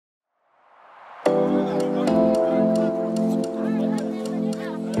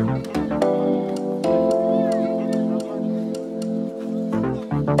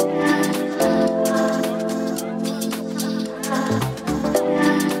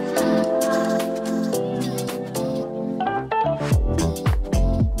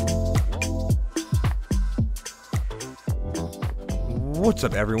What's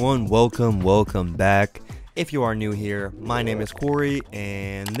up everyone, welcome back. If you are new here, my name is Corey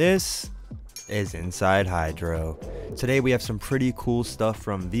and this is Inside Hydro. Today we have some pretty cool stuff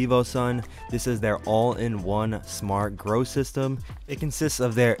from Vivosun. This is their all-in-one smart grow system. It consists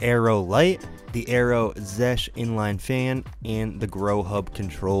of their Aero light, the Aero Zesh inline fan, and the Grow Hub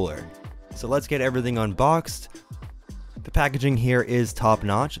controller. So let's get everything unboxed. The packaging here is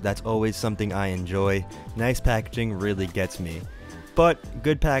top-notch. That's always something I enjoy. Nice packaging really gets me. But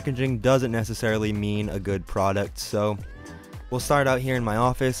good packaging doesn't necessarily mean a good product, so we'll start out here in my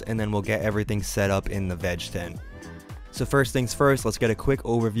office and then we'll get everything set up in the veg tent. So first things first, let's get a quick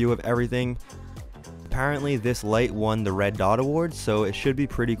overview of everything. Apparently this light won the Red Dot Award, so it should be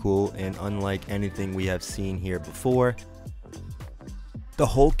pretty cool and unlike anything we have seen here before. The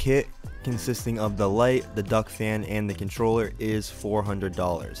whole kit, consisting of the light, the duct fan, and the controller, is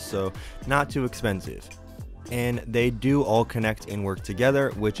 $400, so not too expensive. And they do all connect and work together,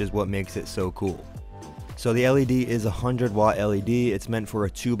 which is what makes it so cool. So the LED is a 100-watt LED. It's meant for a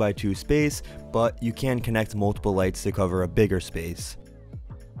 2x2 space, but you can connect multiple lights to cover a bigger space.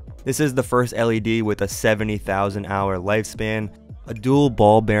 This is the first LED with a 70,000 hour lifespan, a dual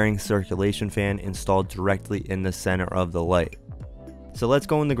ball bearing circulation fan installed directly in the center of the light. So let's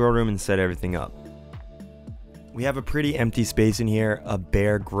go in the grow room and set everything up. We have a pretty empty space in here, a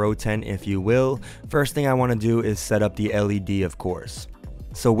bare grow tent if you will. First thing I want to do is set up the LED, of course.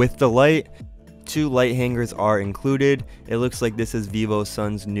 So with the light, 2 light hangers are included. It looks like this is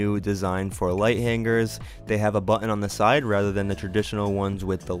Vivosun's new design for light hangers. They have a button on the side rather than the traditional ones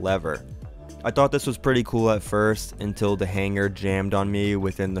with the lever. I thought this was pretty cool at first until the hanger jammed on me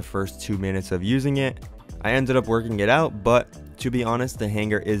within the first 2 minutes of using it. I ended up working it out, but to be honest, the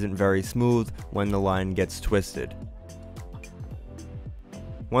hanger isn't very smooth when the line gets twisted.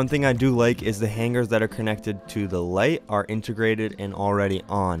 One thing I do like is the hangers that are connected to the light are integrated and already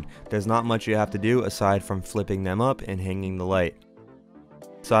on. There's not much you have to do aside from flipping them up and hanging the light.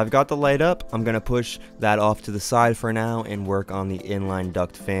 So I've got the light up. I'm going to push that off to the side for now and work on the inline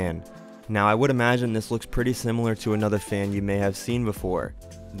duct fan. Now I would imagine this looks pretty similar to another fan you may have seen before.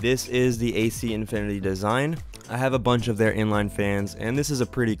 This is the AC Infinity design. I have a bunch of their inline fans and this is a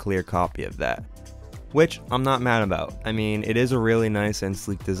pretty clear copy of that, which I'm not mad about. I mean, it is a really nice and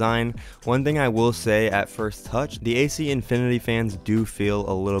sleek design. One thing I will say at first touch, the AC Infinity fans do feel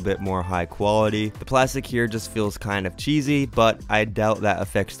a little bit more high quality. The plastic here just feels kind of cheesy, but I doubt that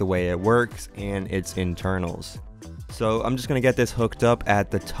affects the way it works and its internals. So I'm just gonna get this hooked up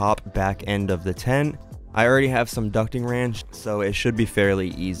at the top back end of the tent. I already have some ducting ran, so it should be fairly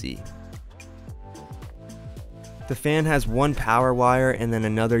easy. The fan has one power wire and then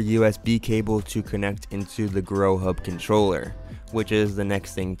another USB cable to connect into the Grow Hub controller, which is the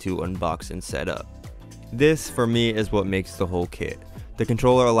next thing to unbox and set up. This, for me, is what makes the whole kit. The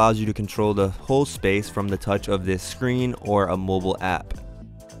controller allows you to control the whole space from the touch of this screen or a mobile app.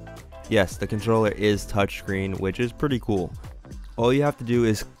 Yes, the controller is touchscreen, which is pretty cool. All you have to do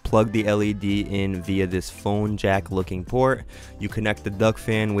is plug the LED in via this phone jack looking port. You connect the duct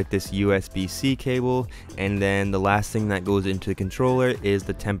fan with this USB-C cable, and then the last thing that goes into the controller is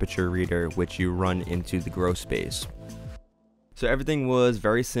the temperature reader, which you run into the grow space. So everything was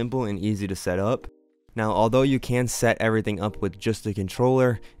very simple and easy to set up. Now, although you can set everything up with just the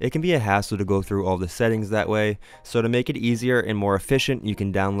controller, it can be a hassle to go through all the settings that way. So to make it easier and more efficient, you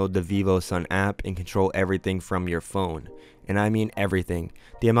can download the Vivosun app and control everything from your phone. And I mean everything.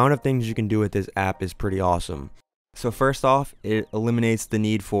 The amount of things you can do with this app is pretty awesome. So first off, it eliminates the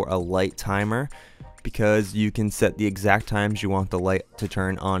need for a light timer because you can set the exact times you want the light to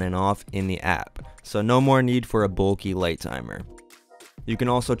turn on and off in the app. So no more need for a bulky light timer. You can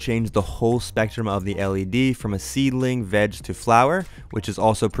also change the whole spectrum of the LED from a seedling, veg to flower, which is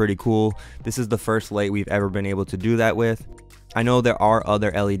also pretty cool. This is the first light we've ever been able to do that with. I know there are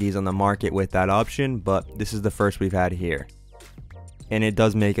other LEDs on the market with that option, but this is the first we've had here. And it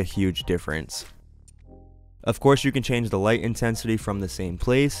does make a huge difference. Of course, you can change the light intensity from the same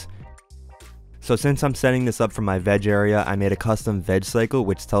place. So since I'm setting this up for my veg area, I made a custom veg cycle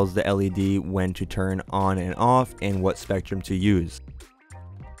which tells the LED when to turn on and off and what spectrum to use.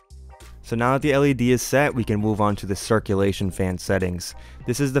 So now that the LED is set, we can move on to the circulation fan settings.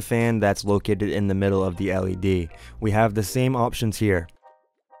 This is the fan that's located in the middle of the LED. We have the same options here.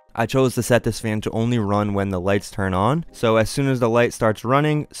 I chose to set this fan to only run when the lights turn on, so as soon as the light starts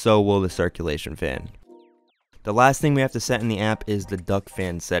running, so will the circulation fan. The last thing we have to set in the app is the duct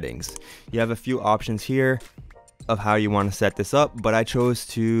fan settings. You have a few options here of how you want to set this up, but I chose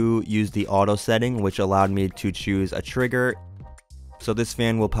to use the auto setting, which allowed me to choose a trigger. So this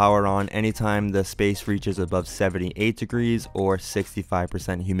fan will power on anytime the space reaches above 78 degrees or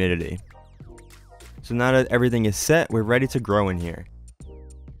 65% humidity. So now that everything is set, we're ready to grow in here.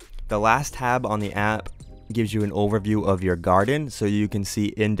 The last tab on the app gives you an overview of your garden, so you can see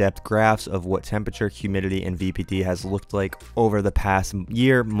in-depth graphs of what temperature, humidity, and VPT has looked like over the past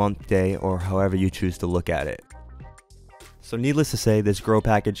year, month, day, or however you choose to look at it. So needless to say, this grow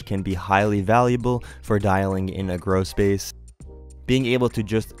package can be highly valuable for dialing in a grow space. Being able to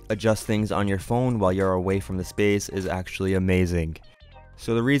just adjust things on your phone while you're away from the space is actually amazing.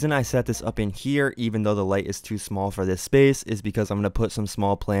 So the reason I set this up in here, even though the light is too small for this space, is because I'm going to put some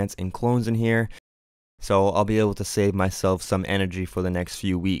small plants and clones in here. So I'll be able to save myself some energy for the next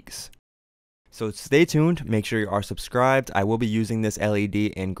few weeks. So stay tuned, make sure you are subscribed. I will be using this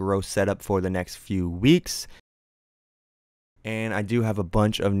LED and grow setup for the next few weeks. And I do have a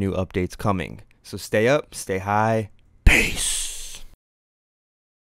bunch of new updates coming. So stay up, stay high, peace!